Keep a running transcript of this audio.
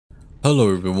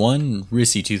Hello everyone,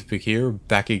 Risky Toothpick here,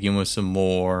 back again with some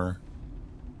more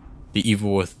The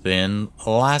Evil Within.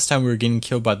 Last time we were getting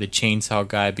killed by the chainsaw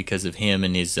guy because of him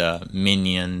and his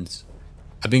minions.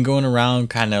 I've been going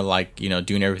around kind of like,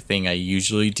 doing everything I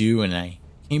usually do, and I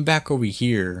came back over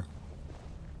here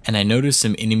and I noticed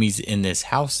some enemies in this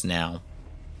house now.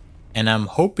 And I'm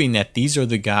hoping that these are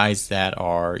the guys that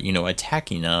are,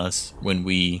 attacking us when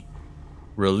we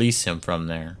release him from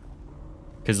there.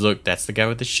 Because look, that's the guy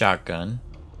with the shotgun.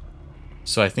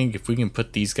 So I think if we can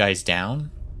put these guys down,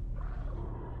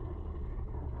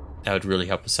 that would really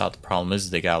help us out. The problem is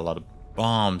they got a lot of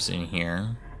bombs in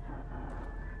here.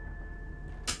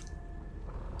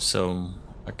 So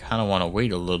I kind of want to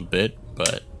wait a little bit,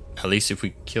 but at least if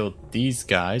we kill these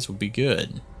guys, we'll be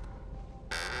good.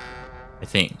 I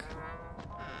think.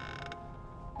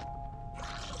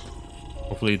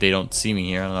 Hopefully they don't see me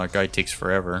here. I don't know, that guy takes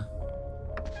forever.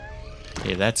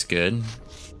 Okay, that's good.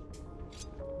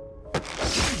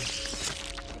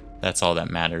 That's all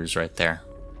that matters right there.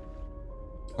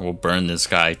 We'll burn this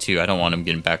guy too. I don't want him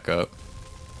getting back up.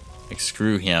 Like,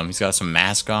 screw him. He's got some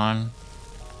mask on.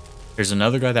 There's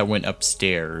another guy that went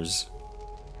upstairs.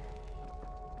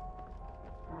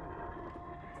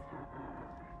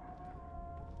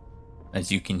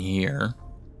 As you can hear.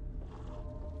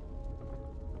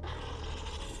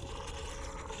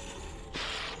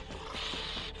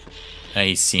 Ah,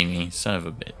 he's seen me, son of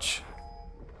a bitch.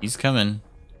 He's coming.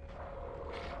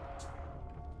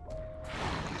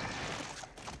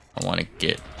 I want to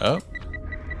get up.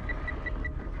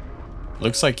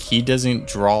 Looks like he doesn't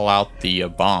draw out the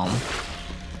bomb.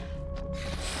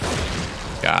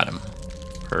 Got him.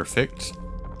 Perfect.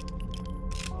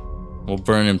 We'll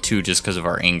burn him too just because of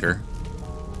our anger.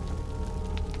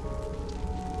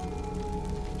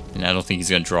 And I don't think he's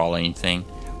going to draw anything.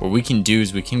 What we can do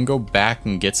is we can go back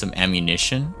and get some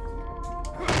ammunition.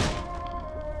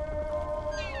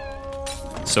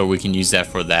 So we can use that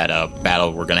for that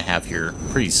battle we're going to have here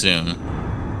pretty soon.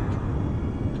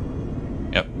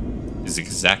 Yep. This is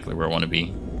exactly where I want to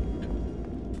be.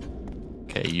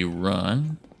 Okay, you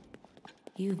run.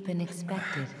 You've been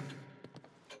expected.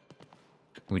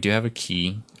 We do have a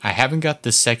key. I haven't got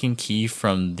the second key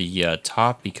from the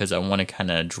top because I want to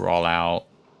kind of draw out.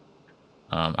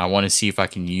 I want to see if I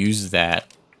can use the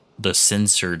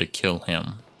sensor to kill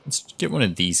him. Let's get one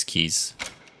of these keys.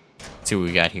 Let's see what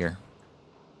we got here.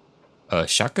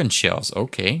 Shotgun shells.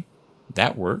 Okay,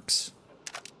 that works.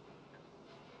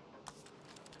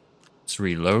 Let's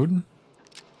reload.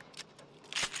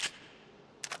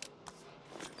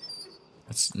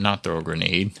 Let's not throw a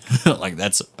grenade. Like,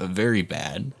 that's very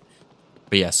bad.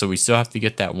 But yeah, so we still have to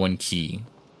get that one key.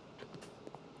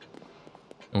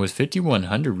 And with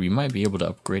 5100, we might be able to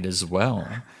upgrade as well.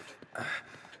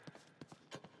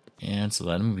 And so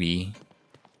let him be.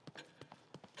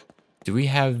 Do we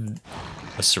have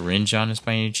a syringe on us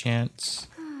by any chance?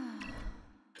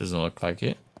 Doesn't look like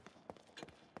it.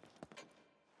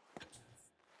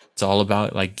 It's all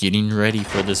about like getting ready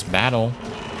for this battle.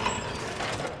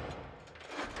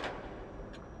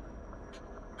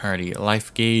 Alrighty,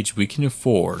 life gauge we can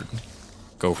afford.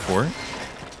 Go for it.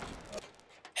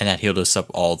 And that healed us up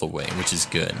all the way, which is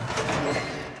good.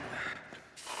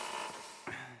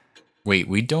 Wait,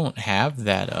 we don't have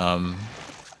that,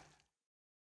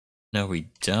 No, we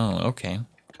don't. Okay.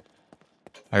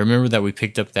 I remember that we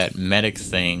picked up that medic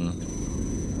thing.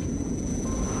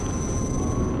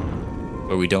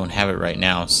 But we don't have it right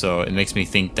now, so it makes me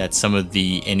think that some of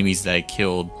the enemies that I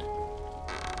killed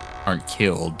aren't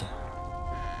killed.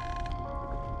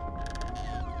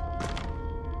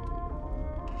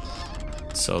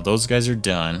 So those guys are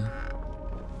done.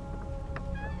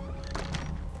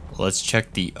 Let's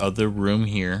check the other room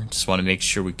here. Just want to make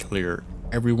sure we clear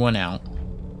everyone out.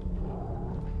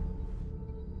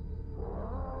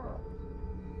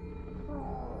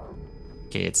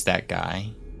 Okay, it's that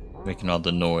guy making all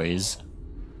the noise.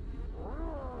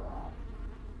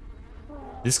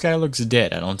 This guy looks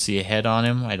dead. I don't see a head on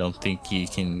him. I don't think he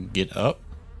can get up.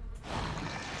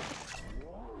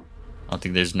 I don't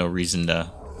think there's no reason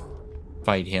to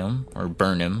fight him or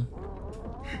burn him.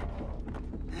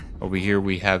 Over here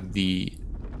we have the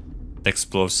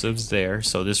explosives there,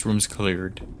 so this room's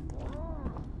cleared.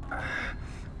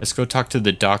 Let's go talk to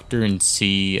the doctor and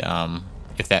see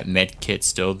if that med kit's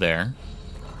still there.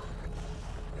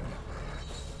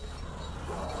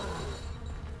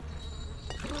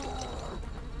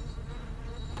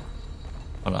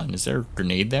 Hold on, is there a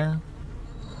grenade there?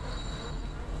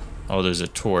 Oh, there's a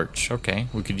torch. Okay,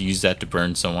 we could use that to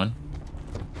burn someone.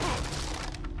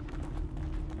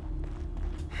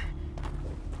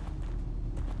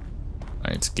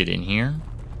 Alright, let's get in here.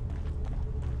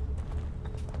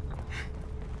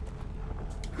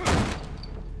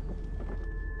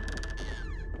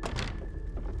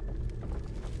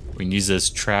 We can use this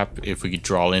trap if we could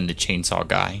draw in the chainsaw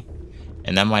guy.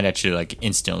 And that might actually like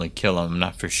instantly kill him, I'm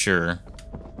not for sure.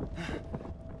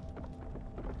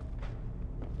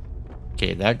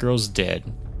 Okay, that girl's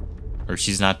dead. Or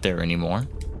she's not there anymore.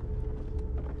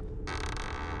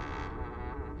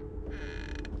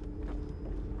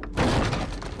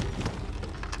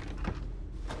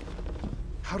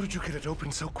 How did you get it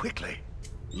open so quickly?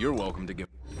 You're welcome to give.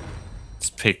 Let's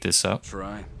pick this up.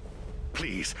 Try.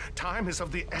 Please, time is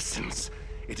of the essence.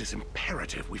 It is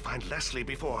imperative we find Leslie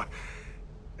before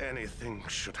anything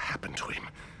should happen to him.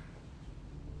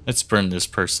 Let's burn this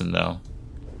person though.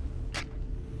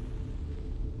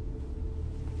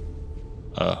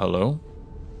 Hello?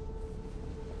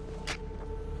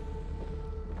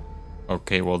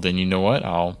 Okay, well then you know what?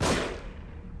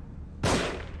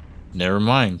 Never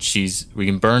mind. We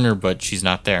can burn her, but she's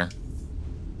not there.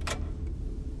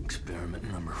 Experiment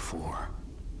number 4.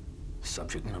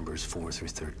 Subject numbers 4 through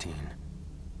 13.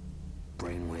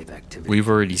 Brainwave activity. We've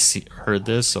already heard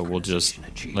this, so we'll just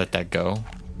let that go.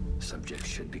 Subjects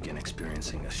should begin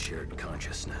experiencing a shared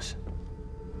consciousness.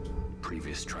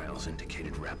 Previous trials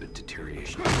indicated rapid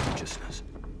deterioration of consciousness.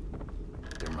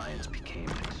 Their minds became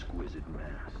an exquisite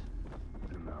mass,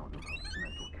 an amount of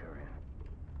mental carrion.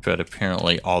 But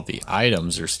apparently all the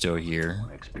items are still here.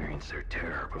 Experience their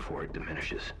terror before it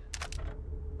diminishes.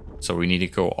 So we need to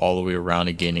go all the way around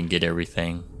again and get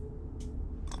everything.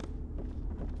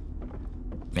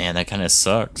 Man, that kind of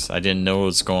sucks. I didn't know it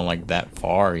was going like that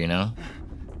far, you know?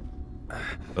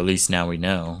 But at least now we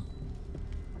know.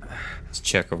 Let's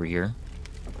check over here.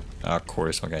 Of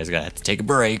course, my guy's gonna have to take a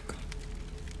break.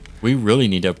 We really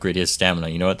need to upgrade his stamina.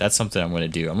 You know what? That's something I'm gonna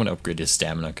do. I'm gonna upgrade his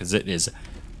stamina because it is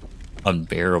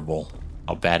unbearable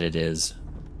how bad it is.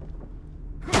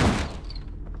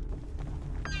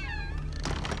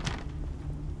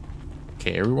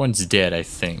 Okay, everyone's dead, I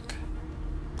think.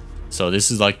 So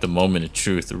this is like the moment of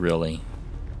truth, really.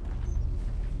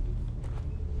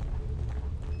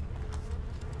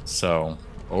 So,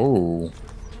 oh,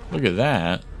 look at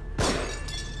that.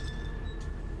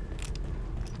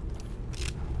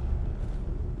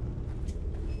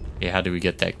 Okay, how do we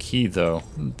get that key though?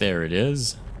 There it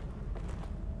is.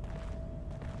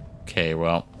 Okay,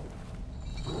 well,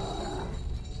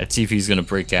 let's see if he's gonna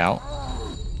break out.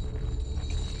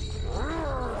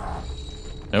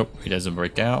 Nope, he doesn't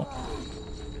break out.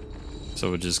 So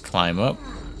we'll just climb up.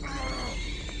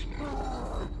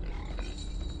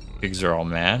 Pigs are all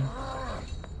mad.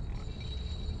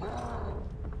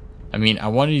 I mean, I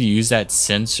wanted to use that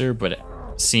sensor, but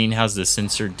seeing how the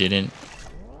sensor didn't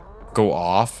go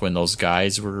off when those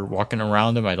guys were walking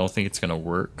around him, I don't think it's gonna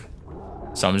work.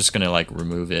 So I'm just gonna like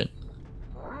remove it.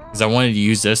 Because I wanted to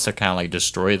use this to kind of like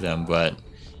destroy them, but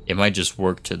it might just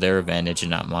work to their advantage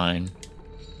and not mine.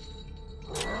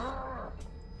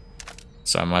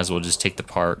 So I might as well just take the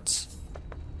parts.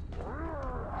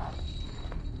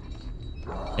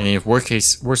 And if worst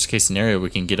case scenario, we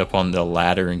can get up on the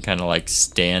ladder and kind of like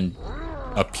stand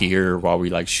up here while we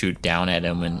like shoot down at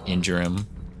him and injure him.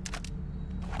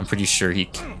 I'm pretty sure he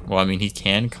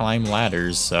can climb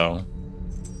ladders, so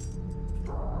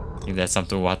I think that's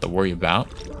something we'll have to worry about.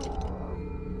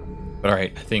 But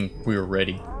alright, I think we were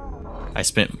ready. I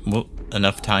spent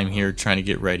enough time here trying to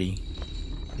get ready.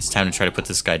 It's time to try to put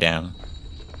this guy down.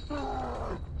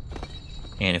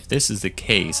 And if this is the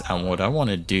case, what I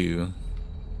want to do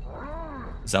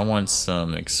is I want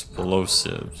some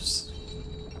explosives.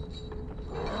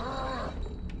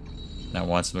 I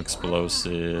want some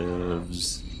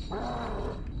explosives.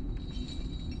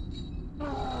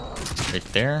 Right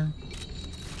there.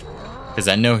 Because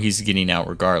I know he's getting out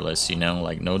regardless, you know,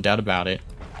 like no doubt about it.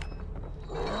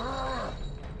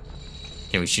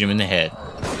 Can we shoot him in the head?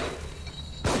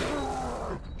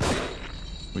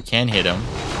 We can hit him.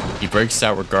 He breaks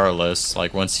out regardless,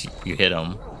 like once you hit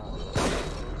him.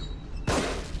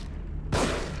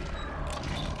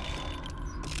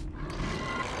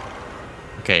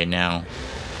 Okay, now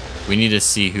we need to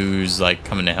see who's like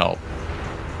coming to help.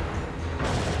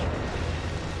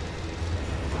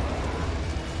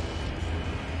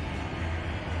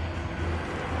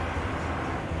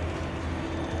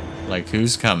 Like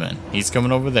who's coming? He's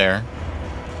coming over there.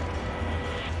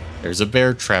 There's a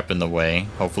bear trap in the way.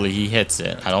 Hopefully he hits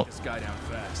it. I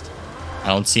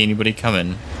don't see anybody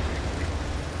coming.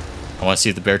 I want to see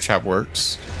if the bear trap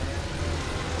works.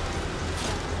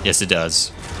 Yes, it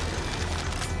does.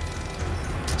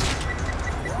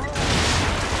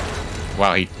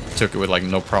 Wow, he took it with like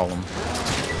no problem.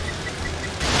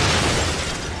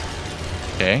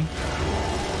 Okay.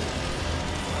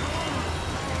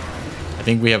 I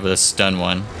think we have a stun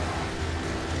one.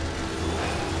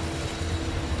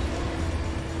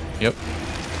 Yep.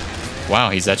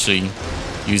 Wow, he's actually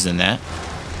using that.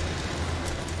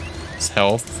 His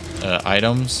health,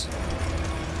 items.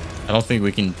 I don't think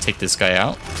we can take this guy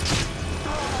out.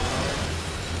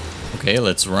 Okay,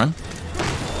 let's run.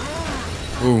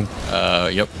 Ooh,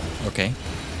 yep, okay.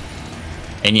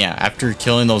 And yeah, after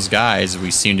killing those guys,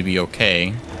 we seem to be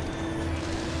okay.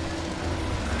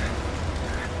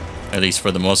 At least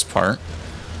for the most part.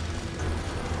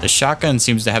 The shotgun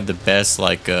seems to have the best,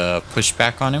 like,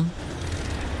 pushback on him.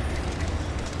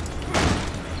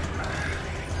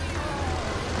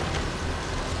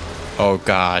 Oh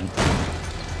god.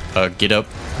 Get up,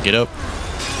 get up.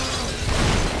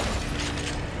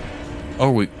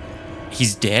 Oh,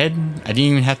 he's dead? I didn't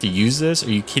even have to use this?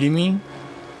 Are you kidding me?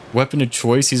 Weapon of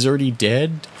choice, he's already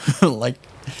dead? Like,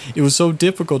 it was so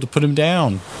difficult to put him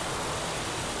down.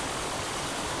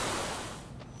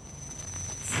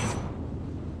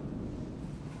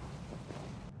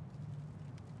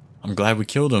 I'm glad we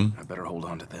killed him. I better hold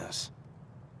on to this.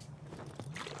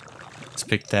 Let's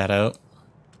pick that up.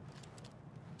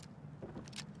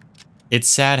 It's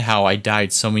sad how I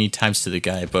died so many times to the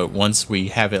guy, but once we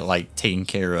have it, like, taken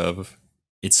care of,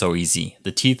 it's so easy.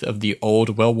 The teeth of the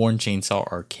old, well-worn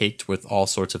chainsaw are caked with all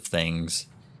sorts of things.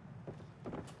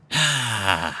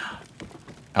 I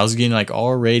was getting, like,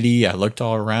 all ready. I looked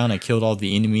all around. I killed all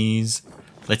the enemies.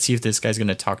 Let's see if this guy's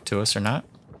gonna talk to us or not.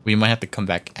 We might have to come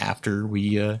back after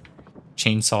we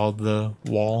chainsaw the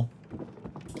wall.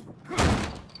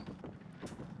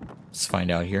 Let's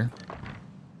find out here.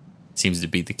 Seems to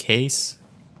be the case.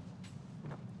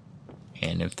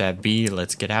 And if that be,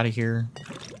 let's get out of here.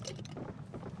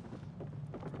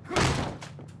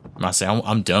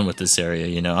 I'm done with this area,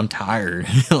 you know. I'm tired.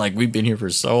 Like, we've been here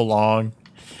for so long.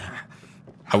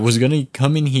 I was gonna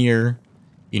come in here,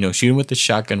 you know, shoot him with the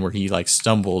shotgun where he, like,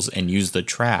 stumbles and use the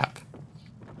trap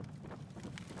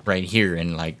right here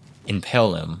and, like,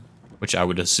 impale him, which I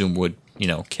would assume would, you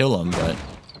know, kill him, but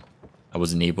I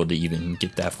wasn't able to even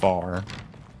get that far.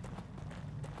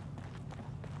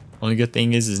 Only good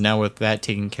thing is now with that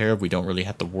taken care of, we don't really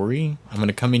have to worry. I'm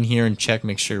gonna come in here and check,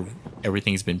 make sure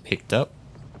everything's been picked up.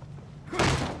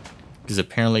 Because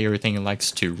apparently everything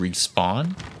likes to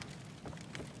respawn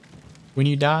when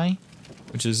you die,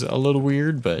 which is a little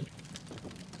weird, but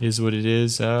it is what it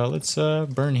is. Let's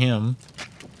burn him.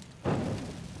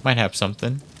 Might have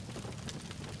something.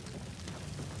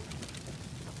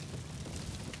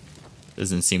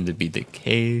 Doesn't seem to be the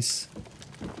case.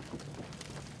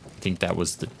 I think that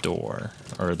was the door,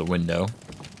 or the window.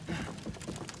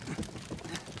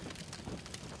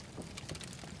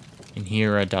 In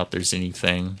here, I doubt there's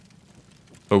anything.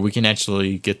 But we can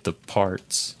actually get the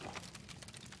parts.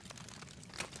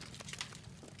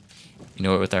 You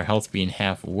know what, with our health being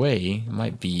halfway, it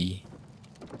might be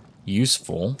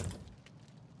useful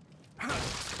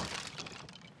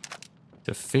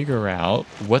to figure out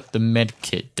what the med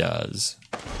kit does.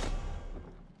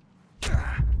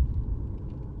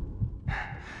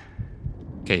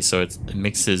 Okay, so it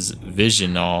makes his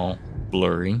vision all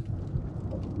blurry.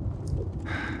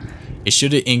 It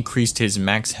should have increased his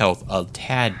max health a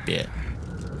tad bit.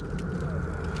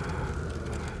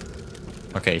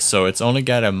 Okay, so it's only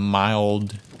got a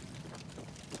mild,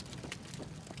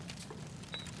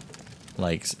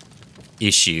 like,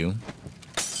 issue.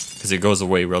 Because it goes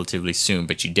away relatively soon,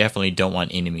 but you definitely don't want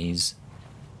enemies.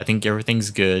 I think everything's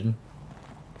good.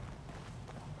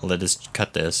 Let us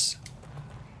cut this.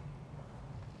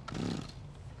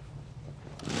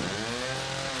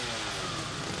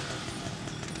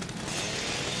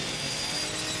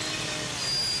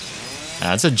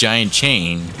 That's a giant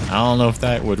chain. I don't know if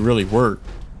that would really work.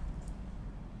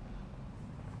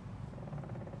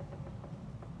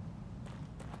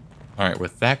 Alright,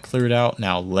 with that cleared out,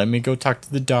 now let me go talk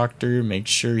to the doctor, make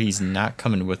sure he's not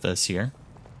coming with us here.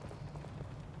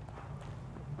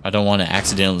 I don't want to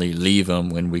accidentally leave him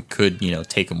when we could, you know,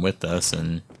 take him with us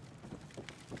and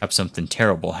have something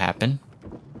terrible happen.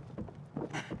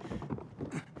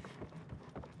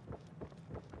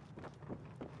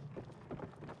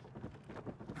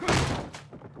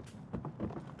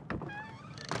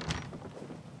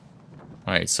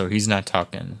 Alright, so he's not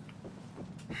talking.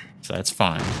 So that's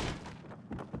fine.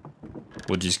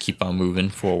 We'll just keep on moving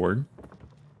forward.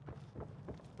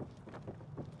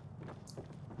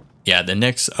 Yeah, the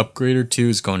next upgrade or two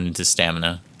is going into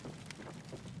stamina.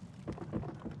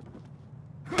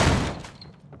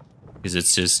 Because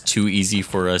it's just too easy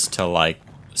for us to, like,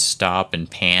 stop and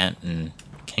pant and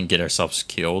can get ourselves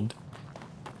killed.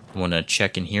 I want to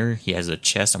check in here. He has a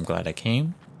chest. I'm glad I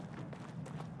came.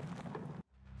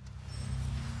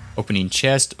 Opening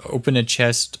chest. Open a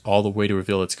chest all the way to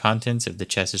reveal its contents. If the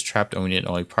chest is trapped, opening it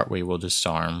only partway will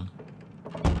disarm.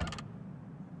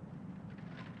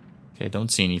 Okay,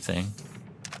 don't see anything.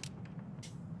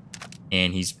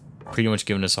 And he's pretty much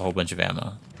giving us a whole bunch of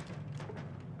ammo.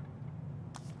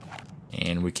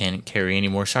 And we can't carry any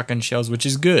more shotgun shells, which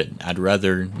is good. I'd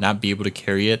rather not be able to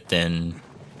carry it than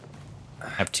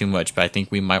have too much. But I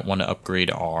think we might want to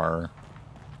upgrade our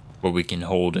what we can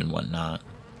hold and whatnot.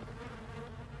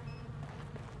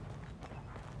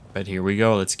 But here we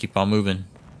go. Let's keep on moving.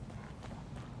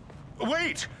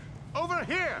 Wait! Over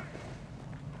here!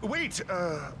 Wait,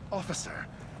 officer.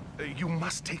 You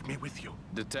must take me with you.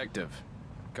 Detective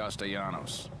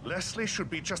Castellanos. Leslie should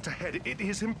be just ahead. It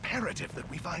is imperative that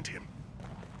we find him.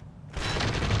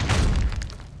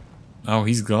 Oh,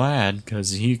 he's glad,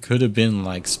 because he could have been,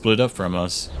 like, split up from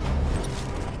us.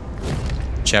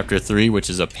 Chapter 3, which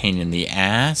is a pain in the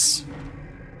ass.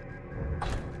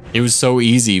 It was so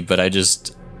easy, but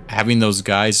having those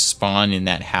guys spawn in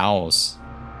that house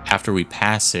after we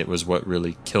pass it was what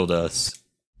really killed us.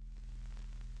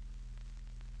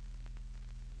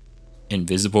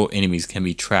 Invisible enemies can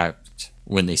be trapped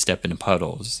when they step into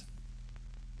puddles.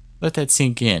 Let that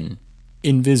sink in.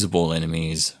 Invisible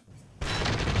enemies.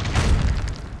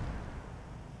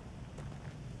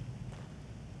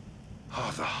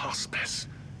 Oh, the hospice.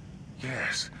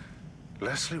 Yes.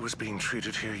 Leslie was being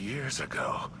treated here years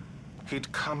ago.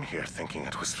 He'd come here thinking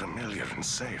it was familiar and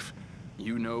safe.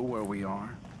 You know where we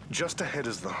are? Just ahead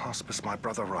is the hospice my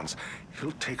brother runs.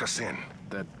 He'll take us in.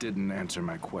 That didn't answer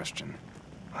my question.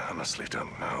 I honestly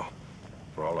don't know.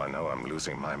 For all I know, I'm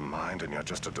losing my mind and you're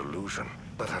just a delusion.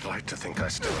 But I'd like to think I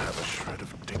still have a shred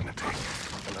of dignity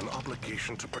and an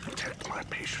obligation to protect my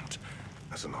patient.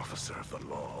 As an officer of the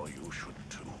law, you should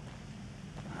too.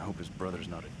 I hope his brother's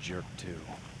not a jerk too.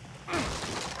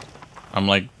 I'm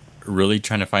like really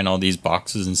trying to find all these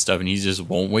boxes and stuff and he just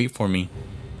won't wait for me.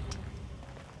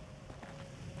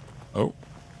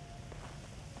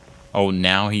 Oh,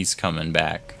 now he's coming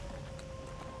back.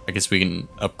 I guess we can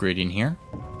upgrade in here.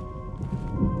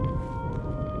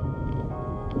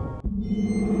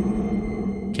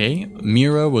 Okay,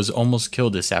 Mira was almost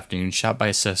killed this afternoon, shot by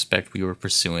a suspect we were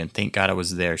pursuing. Thank God I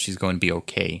was there. She's going to be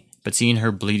okay. But seeing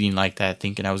her bleeding like that,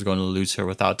 thinking I was going to lose her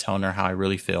without telling her how I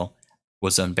really feel,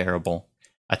 was unbearable.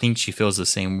 I think she feels the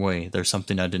same way. There's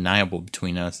something undeniable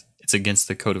between us. It's against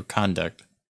the code of conduct.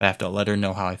 I have to let her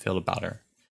know how I feel about her.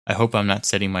 I hope I'm not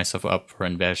setting myself up for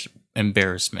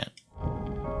embarrassment.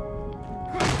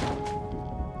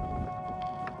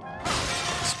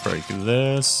 Let's break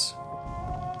this.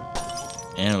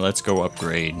 And let's go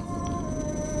upgrade.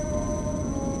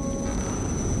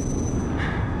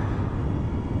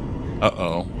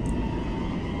 Uh-oh.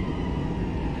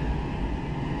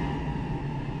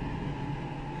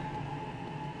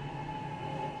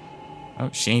 Oh,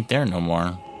 she ain't there no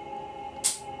more.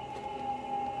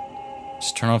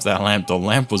 Just turn off that lamp. The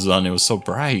lamp was on. It was so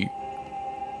bright.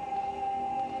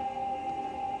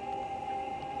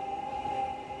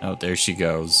 Oh, there she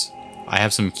goes. I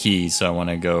have some keys, so I want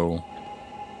to go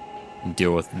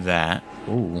deal with that.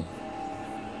 Ooh.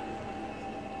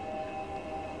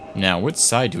 Now, which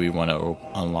side do we want to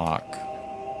unlock?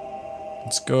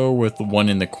 Let's go with the one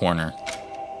in the corner.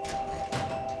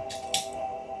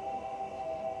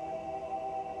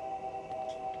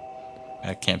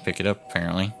 I can't pick it up,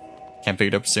 apparently. Can't pick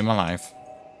it up to save my life.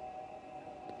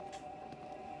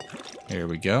 Here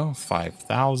we go.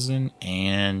 5,000.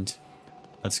 And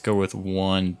let's go with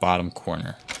one bottom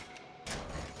corner.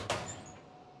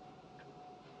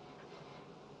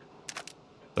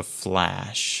 The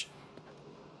flash.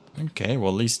 Okay,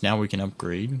 well at least now we can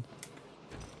upgrade.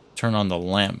 Turn on the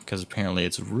lamp because apparently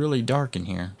it's really dark in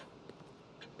here.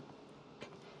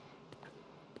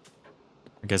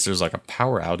 I guess there's like a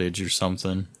power outage or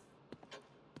something.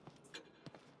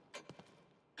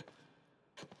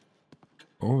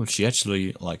 Oh, she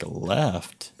actually like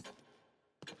left.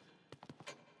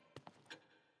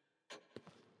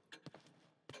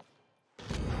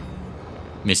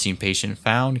 Missing patient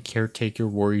found. Caretaker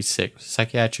worries sick.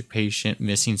 Psychiatric patient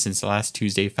missing since last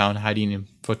Tuesday found hiding in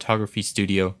photography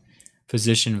studio.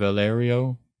 Physician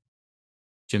Valerio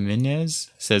Jimenez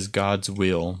says God's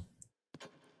will.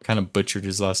 Kind of butchered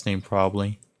his last name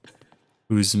probably.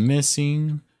 Who's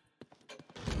missing?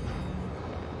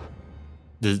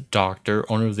 The doctor,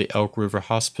 owner of the Elk River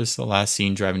Hospice, the last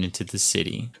seen driving into the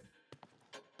city.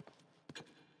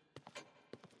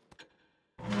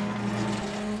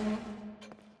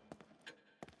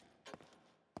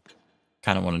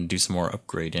 Kind of want to do some more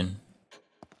upgrading.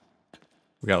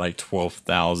 We got like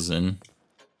 12,000.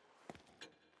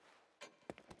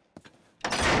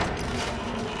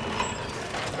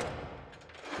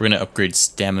 We're gonna upgrade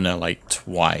stamina like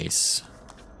twice.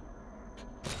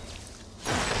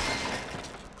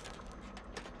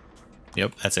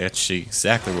 Yep, that's actually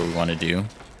exactly what we want to do.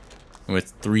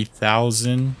 With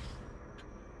 3,000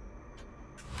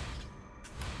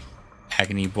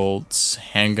 agony bolts,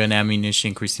 handgun ammunition,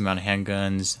 increase the amount of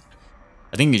handguns.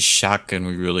 I think it's shotgun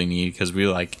we really need because we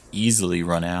like easily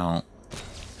run out.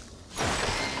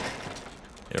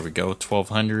 There we go,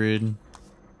 1,200.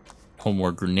 Hold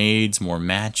more grenades, more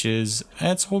matches.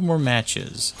 Let's hold more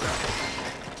matches.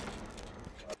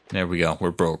 There we go,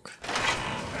 we're broke.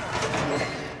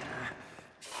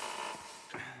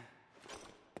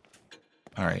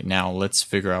 Alright, now let's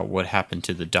figure out what happened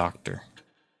to the doctor.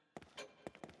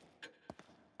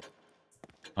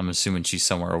 I'm assuming she's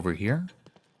somewhere over here.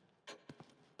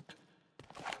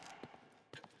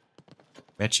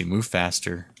 Bet you move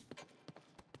faster.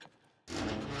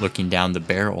 Looking down the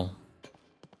barrel.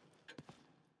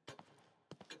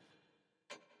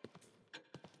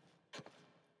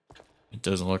 It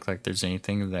doesn't look like there's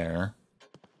anything there.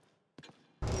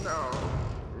 No,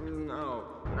 no,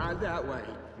 not that way,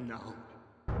 no.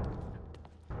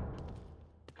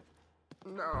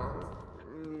 No,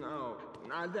 no,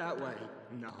 not that way,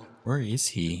 no. Where is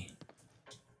he?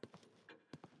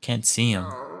 Can't see him.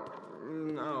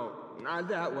 No, not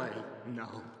that way,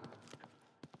 no.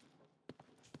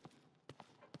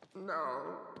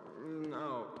 No,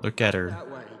 no. Look at her. That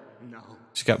way, no.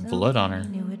 She's got blood on her.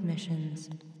 New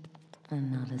admissions, and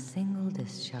not a single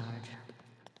discharge.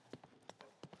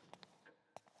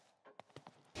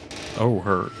 Oh,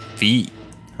 her feet.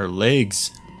 Her legs.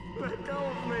 Let go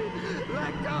of me!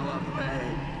 Let go of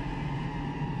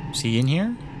me! Is he in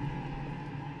here?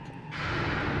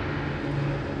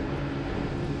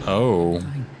 Oh.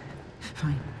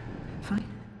 Fine, fine,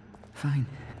 fine,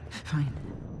 fine,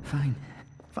 fine,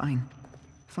 fine,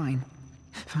 fine,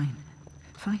 fine,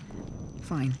 fine,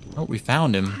 fine. Oh, we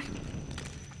found him.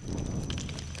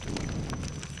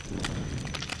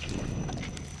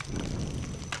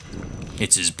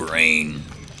 It's his brain.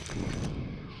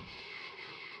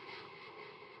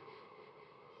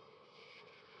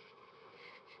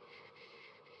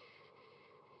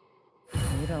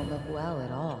 You don't look well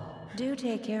at all. Do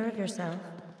take care of yourself.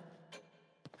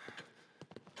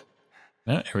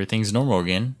 Oh, everything's normal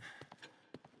again.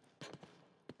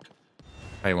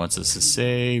 Probably wants us to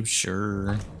save,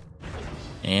 sure.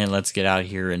 And let's get out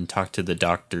here and talk to the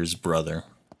doctor's brother.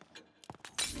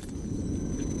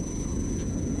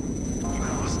 I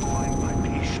must find my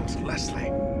patience, Leslie.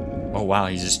 Oh wow,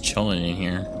 he's just chilling in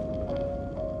here.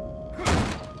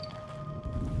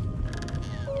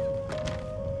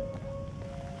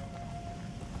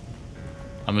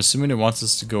 I'm assuming it wants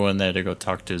us to go in there to go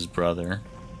talk to his brother.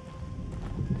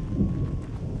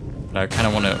 But I kind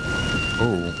of want to...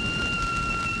 Oh.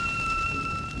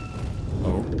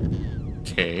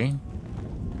 Okay.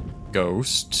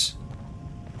 Ghosts.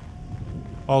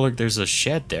 Oh look, there's a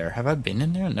shed there. Have I been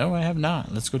in there? No, I have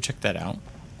not. Let's go check that out.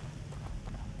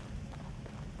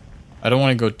 I don't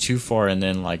want to go too far and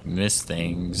then like miss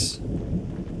things.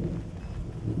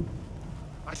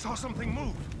 I saw something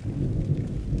move.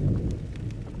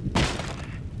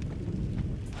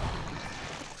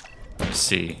 Let's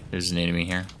see. There's an enemy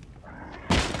here.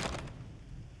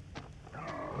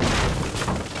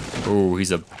 Oh,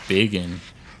 he's a biggin.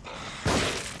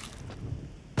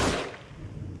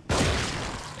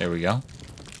 There we go.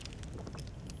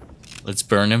 Let's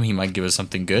burn him. He might give us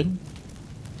something good.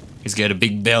 He's got a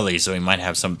big belly, so he might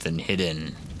have something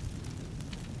hidden.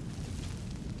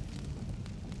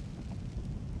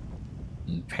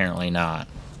 Apparently not.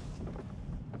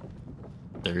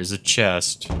 There is a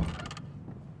chest.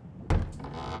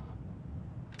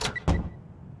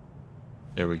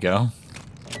 There we go.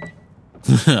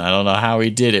 I don't know how we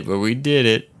did it, but we did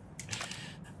it.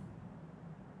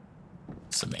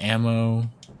 Some ammo.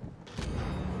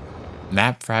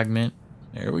 Map fragment.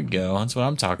 There we go. That's what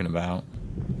I'm talking about.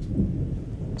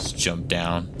 Let's jump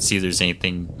down. See if there's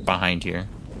anything behind here.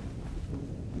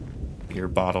 Beer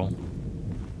bottle.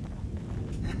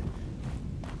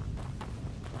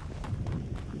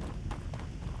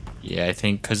 Yeah, I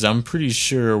think, because I'm pretty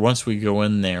sure once we go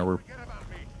in there, we're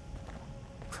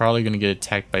probably going to get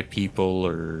attacked by people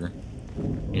or,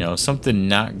 you know, something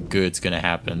not good's going to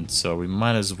happen. So we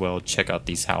might as well check out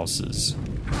these houses.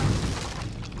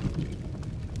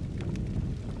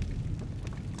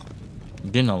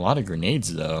 I'm getting a lot of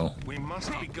grenades, though. We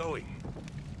must be going.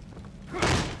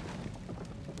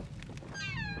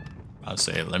 I'll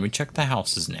say, let me check the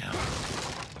houses now.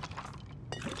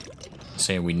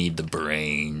 Say we need the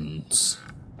brains.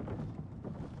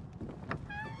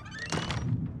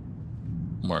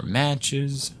 More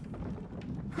matches.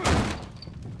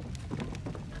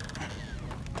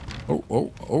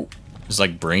 oh, oh. It's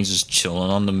like brains just chilling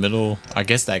on the middle. I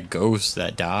guess that ghost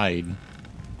that died.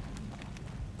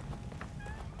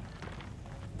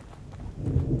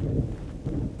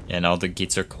 And all the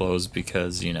gates are closed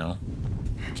because, you know,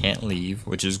 can't leave,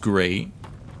 which is great.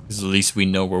 Because at least we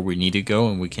know where we need to go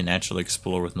and we can actually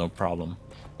explore with no problem.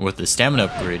 With the stamina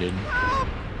upgraded.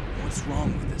 What's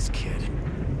wrong with this kid?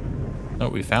 Oh,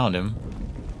 we found him.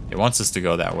 It wants us to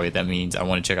go that way. That means I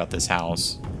want to check out this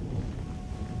house.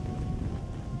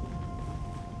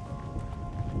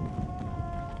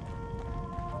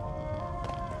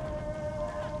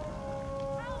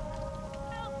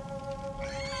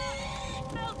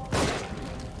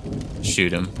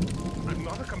 Shoot him. I'm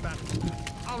not a combatant.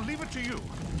 I'll leave it to you.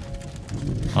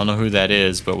 I don't know who that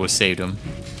is, but we saved him.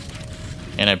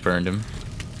 And I burned him.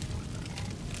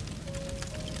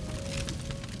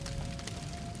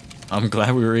 I'm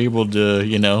glad we were able to,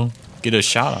 you know, get a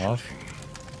shot off.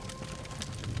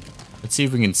 Let's see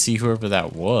if we can see whoever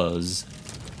that was.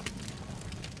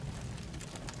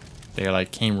 They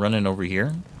like came running over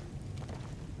here.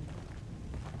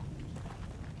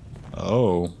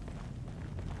 Oh.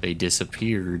 They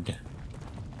disappeared.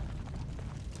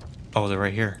 Oh, they're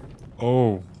right here.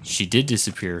 Oh, she did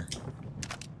disappear.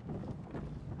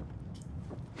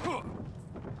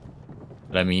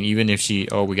 But I mean, even if she...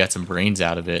 Oh, we got some brains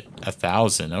out of it.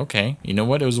 1,000. Okay. You know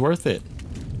what? It was worth it.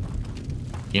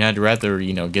 You know, I'd rather,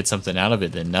 you know, get something out of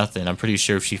it than nothing. I'm pretty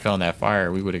sure if she fell in that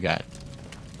fire, we would have got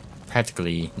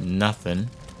practically nothing.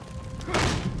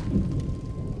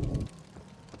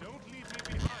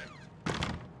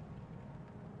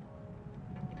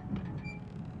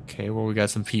 Okay, well, we got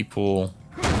some people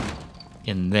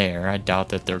in there. I doubt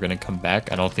that they're going to come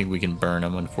back. I don't think we can burn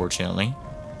them, unfortunately.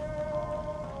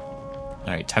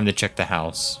 Alright, time to check the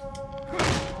house.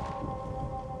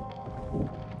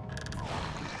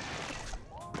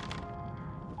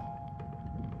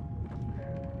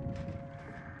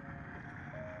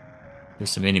 There's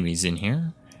some enemies in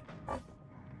here.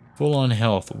 Full on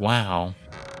health. Wow.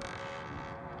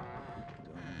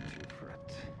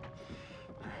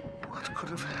 What could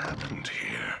have happened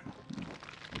here?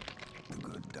 The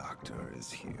good doctor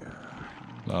is here.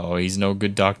 Oh, he's no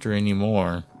good doctor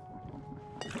anymore.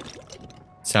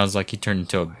 Sounds like he turned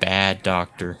into a bad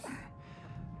doctor.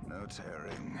 No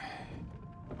tearing.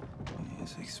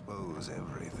 Yes, expose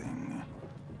everything.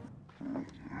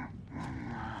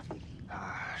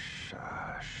 Hush,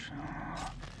 hush.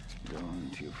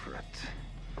 Don't you fret.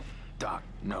 Doc,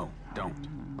 no, don't.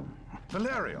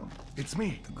 Valerio, it's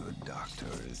me. The good doctor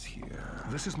is here.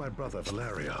 This is my brother,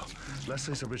 Valerio.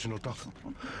 Leslie's original doctor.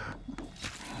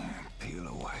 Peel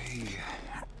away.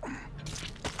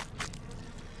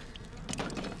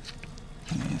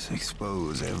 Yes,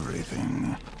 expose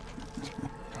everything.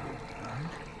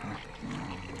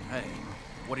 Hey,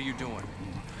 what are you doing?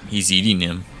 He's eating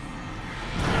him.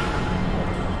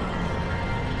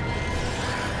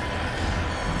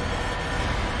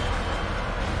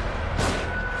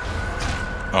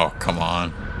 Oh, come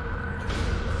on.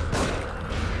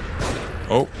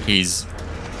 Oh, he's...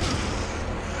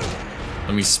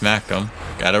 Let me smack him.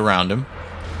 Got around him.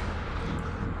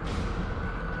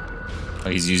 Oh,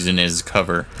 he's using it as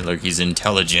cover. Look, he's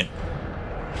intelligent.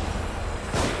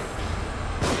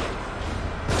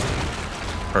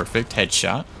 Perfect.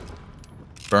 Headshot.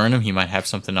 Burn him. He might have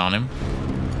something on him.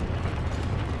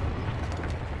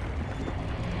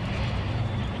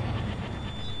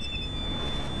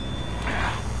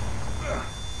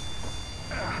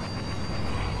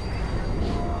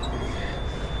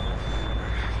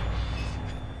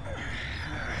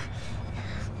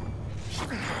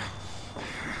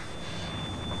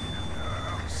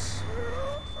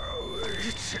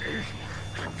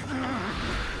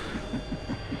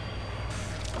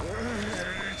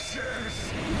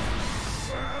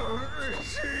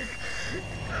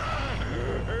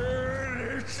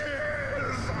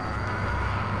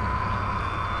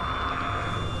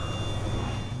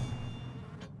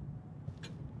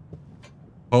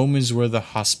 Home is where the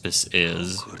hospice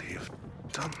is. Could he have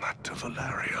done that to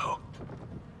Valerio?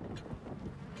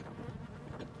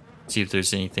 See if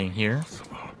there's anything here.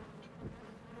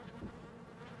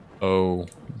 Oh,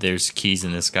 there's keys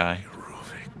in this guy.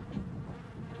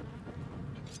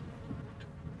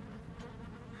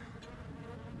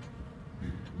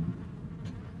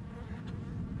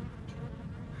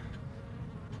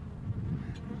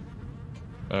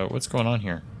 What's going on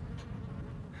here?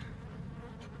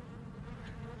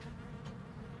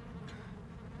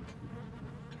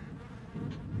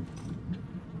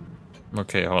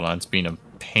 Okay, hold on. It's being a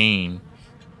pain.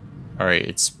 Alright,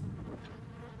 it's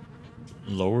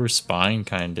lower spine,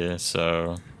 kinda,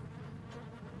 so...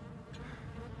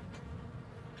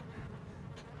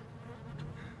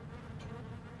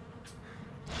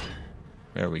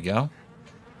 There we go.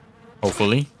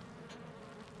 Hopefully.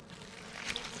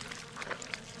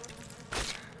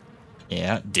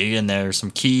 Yeah, dig in there.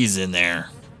 Some keys in there.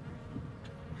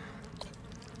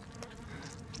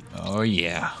 Oh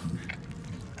yeah.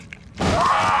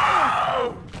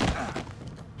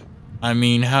 I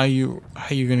mean, how you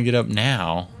gonna get up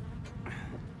now?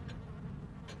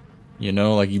 You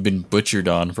know, like you've been butchered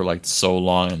on for like so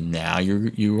long, and now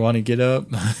you want to get up?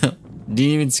 Didn't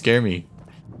even scare me.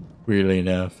 Weirdly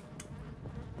enough.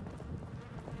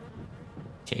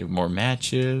 Okay, more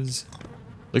matches.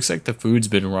 Looks like the food's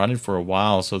been rotted for a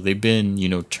while, so they've been, you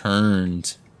know,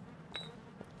 turned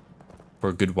for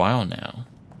a good while now.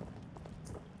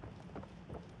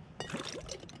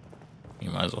 You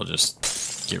might as well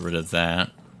just get rid of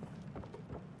that.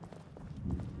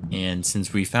 And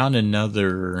since we found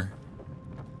another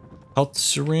health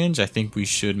syringe, I think we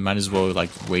might as well like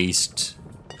waste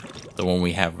the one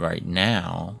we have right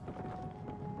now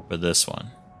for this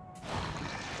one.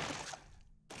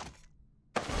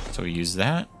 So we use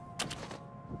that.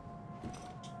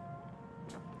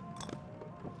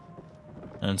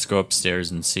 And let's go upstairs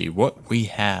and see what we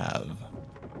have.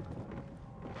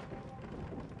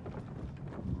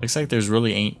 Looks like there's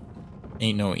really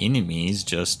ain't no enemies,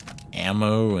 just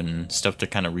ammo and stuff to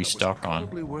kind of restock on.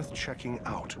 Probably worth checking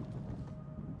out.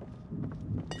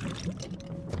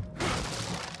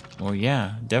 Well,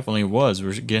 yeah, definitely was.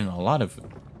 We're getting a lot of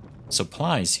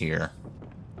supplies here.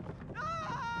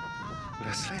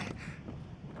 Leslie?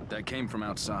 That came from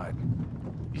outside.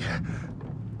 Yeah.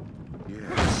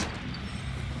 Yes.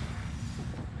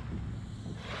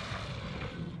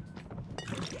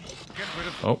 Get rid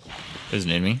of. Oh, there's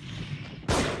an enemy.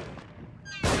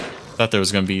 Thought there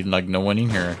was gonna be like no one in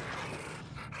here.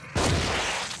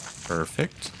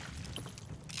 Perfect.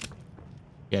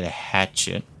 Get a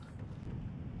hatchet.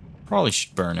 Probably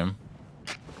should burn him.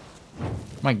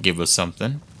 Might give us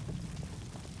something.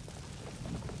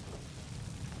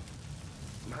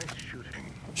 Nice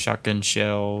shooting. Shotgun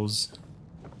shells.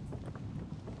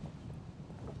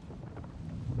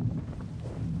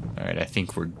 Alright, I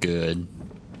think we're good.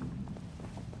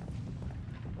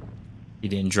 He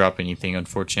didn't drop anything,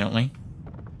 unfortunately.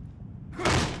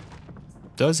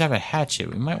 Does have a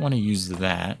hatchet. We might want to use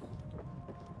that.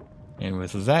 And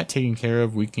with that taken care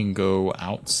of, we can go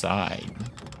outside.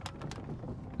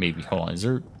 Maybe. Hold on. Is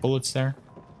there bullets there?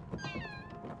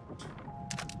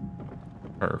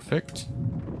 Perfect.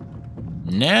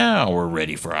 Now we're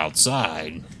ready for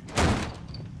outside.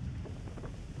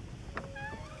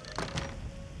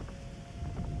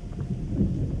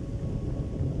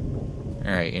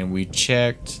 Alright, and we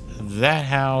checked that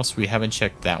house. We haven't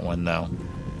checked that one, though.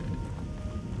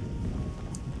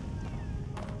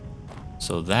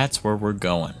 So that's where we're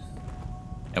going.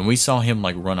 And we saw him,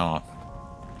 like, run off.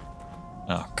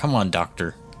 Oh, come on,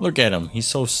 Doctor. Look at him. He's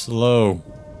so slow.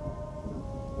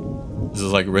 This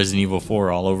is like Resident Evil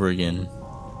 4 all over again.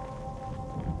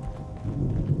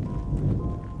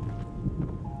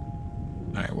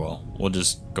 Alright, well, we'll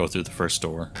just go through the first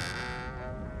door.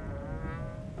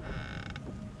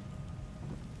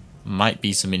 Might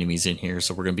be some enemies in here,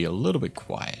 so we're going to be a little bit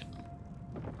quiet.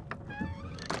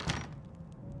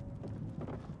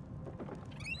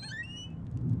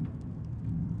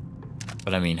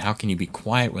 But I mean, how can you be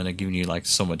quiet when they're giving you like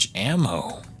so much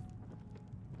ammo?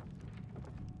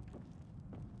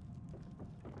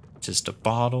 Just a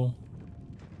bottle.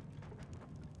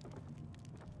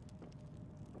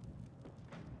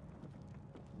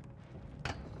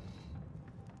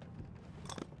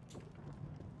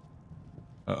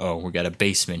 Uh-oh, we got a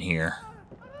basement here.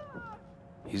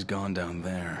 He's gone down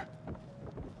there.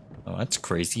 Oh, that's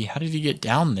crazy. How did he get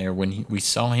down there when we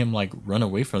saw him like run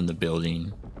away from the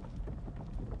building?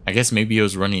 I guess maybe he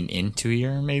was running into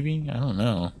here, maybe? I don't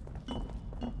know.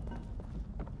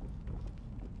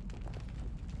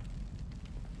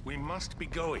 We must be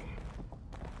going.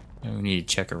 And we need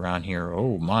to check around here.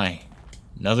 Oh my.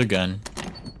 Another gun.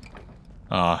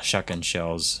 Ah, shotgun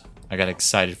shells. I got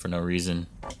excited for no reason.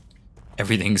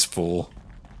 Everything's full.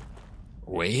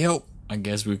 Well, I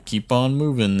guess we keep on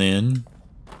moving then.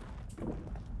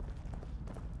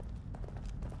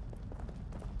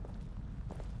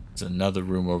 There's another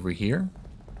room over here.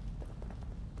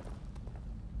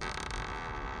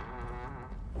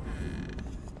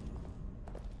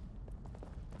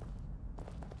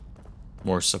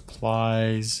 More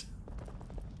supplies.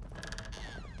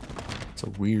 It's a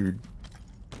weird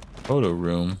photo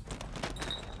room.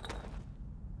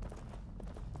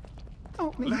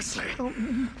 Leslie!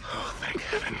 Oh, thank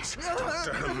heavens.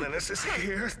 Dr. Jimenez is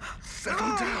here.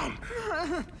 Settle down.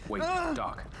 Wait,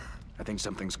 Doc. I think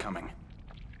something's coming.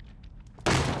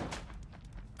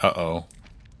 Uh-oh.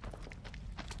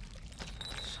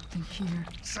 Something here.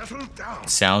 Settle down.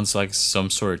 Sounds like some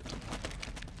sort of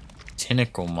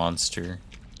tentacle monster.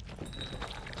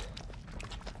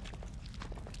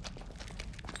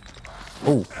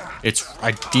 Oh,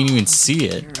 I didn't even see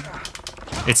it.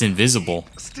 It's invisible.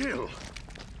 Still.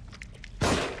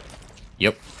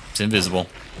 Yep, it's invisible.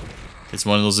 It's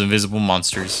one of those invisible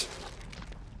monsters.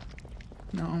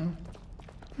 No.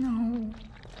 No.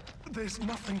 There's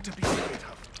nothing to be afraid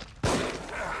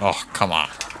of. Oh, come on.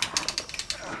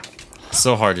 It's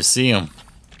so hard to see him.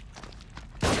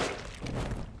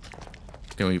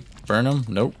 Can we burn him?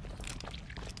 Nope.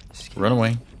 Run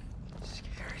away.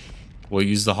 Scary. We'll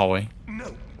use the hallway.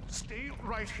 No, stay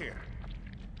right here.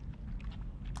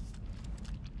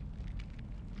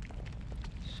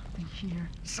 Something here.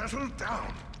 Settle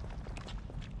down.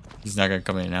 He's not gonna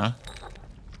come in now.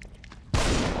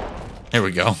 There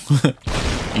we go.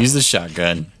 Use the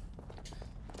shotgun.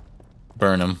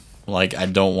 Burn him. Like, I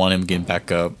don't want him getting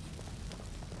back up.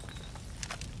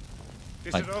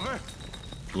 Is Like, it over?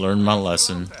 learn my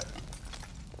lesson.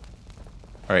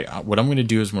 Alright, what I'm gonna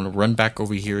do is I'm gonna run back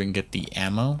over here and get the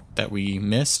ammo that we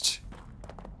missed.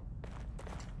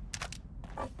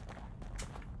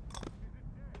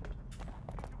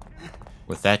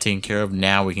 With that taken care of,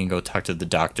 now we can go talk to the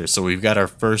doctor. So we've got our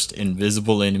first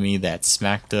invisible enemy that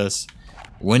smacked us.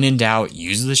 When in doubt,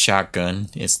 use the shotgun.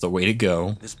 It's the way to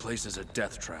go. This place is a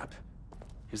death trap.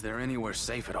 Is there anywhere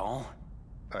safe at all?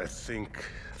 I think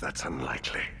that's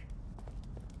unlikely.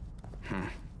 Can't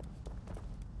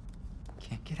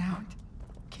get out.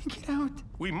 Can't get out.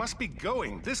 We must be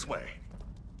going this way.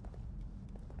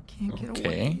 Can't get Okay.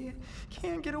 away.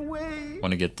 Can't get away.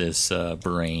 Want to get this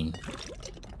brain.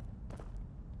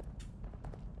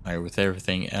 Alright, with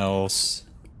everything else.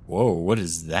 Whoa, what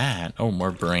is that? Oh,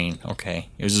 more brain. Okay.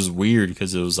 It was just weird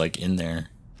because it was like in there.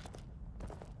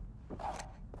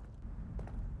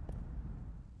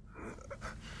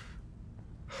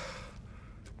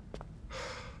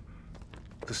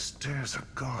 The stairs are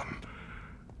gone.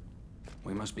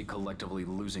 We must be collectively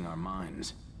losing our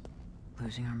minds.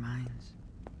 Losing our minds.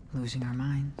 Losing our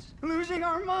minds. Losing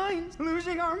our minds.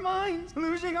 Losing our minds.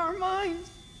 Losing our minds.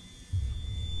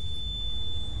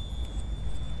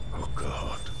 Oh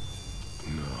God,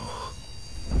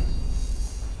 no.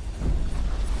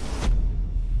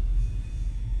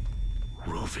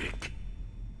 Rovik,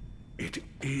 it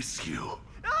is you.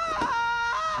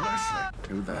 Leslie,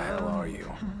 Who the hell are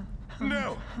you?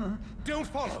 no, don't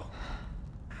follow.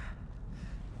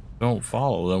 Don't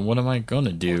follow them. What am I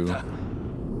gonna do?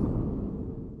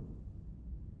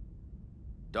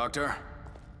 Doctor?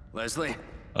 Leslie?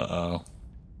 Uh-oh.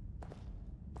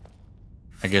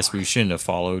 I guess we shouldn't have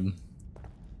followed.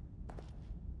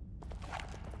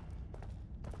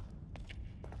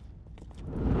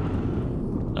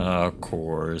 Of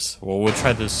course. Well, we'll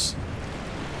try this.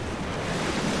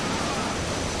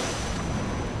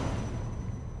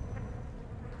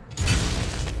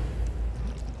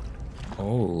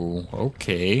 Oh,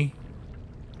 okay.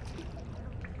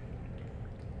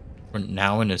 We're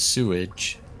now in a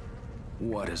sewage.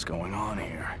 What is going on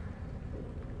here?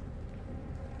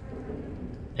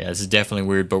 Yeah, this is definitely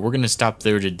weird, but we're going to stop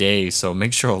there today, so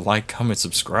make sure to like, comment,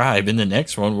 subscribe. In the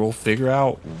next one, we'll figure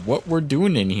out what we're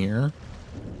doing in here,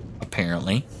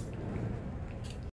 apparently.